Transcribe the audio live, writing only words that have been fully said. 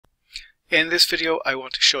In this video I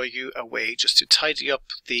want to show you a way just to tidy up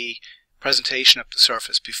the presentation of the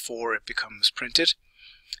surface before it becomes printed.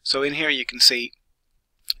 So in here you can see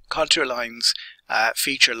contour lines,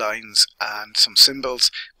 feature lines and some symbols,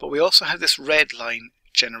 but we also have this red line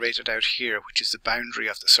generated out here which is the boundary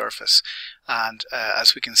of the surface, and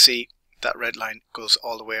as we can see that red line goes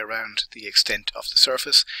all the way around the extent of the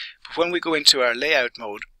surface. But when we go into our layout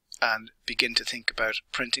mode and begin to think about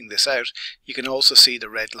printing this out, you can also see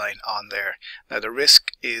the red line on there. Now the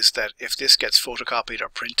risk is that if this gets photocopied or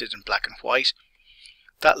printed in black and white,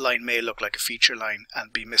 that line may look like a feature line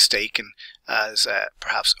and be mistaken as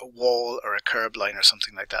perhaps a wall or a curb line or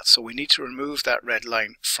something like that. So we need to remove that red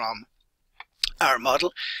line from our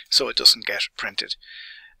model so it doesn't get printed.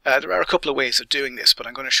 There are a couple of ways of doing this, but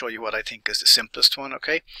I'm going to show you what I think is the simplest one.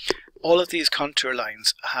 Okay, all of these contour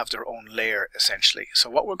lines have their own layer essentially. So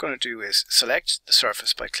what we're going to do is select the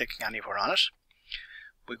surface by clicking anywhere on it.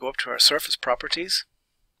 We go up to our surface properties,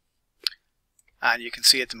 and you can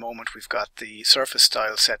see at the moment we've got the surface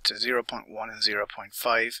style set to 0.1 and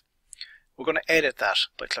 0.5. We're going to edit that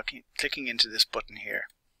by clicking into this button here.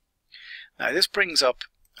 Now this brings up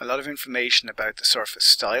a lot of information about the surface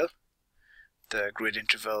style, the grid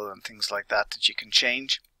interval and things like that that you can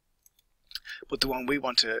change, but the one we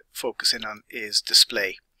want to focus in on is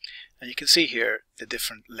display. And you can see here the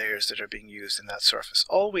different layers that are being used in that surface.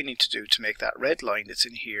 All we need to do to make that red line that's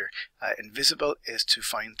in here invisible is to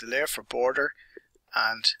find the layer for border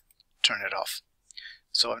and turn it off.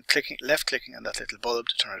 So I'm left clicking on that little bulb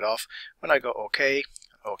to turn it off. When I go OK,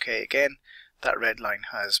 OK again, that red line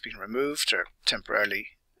has been removed or temporarily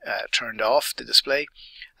turned off the display,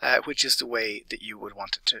 which is the way that you would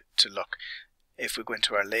want it to look. If we go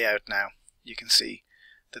into our layout now, you can see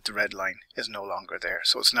that the red line is no longer there,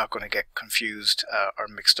 so it's not going to get confused or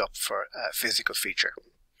mixed up for a physical feature.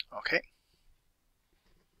 Okay.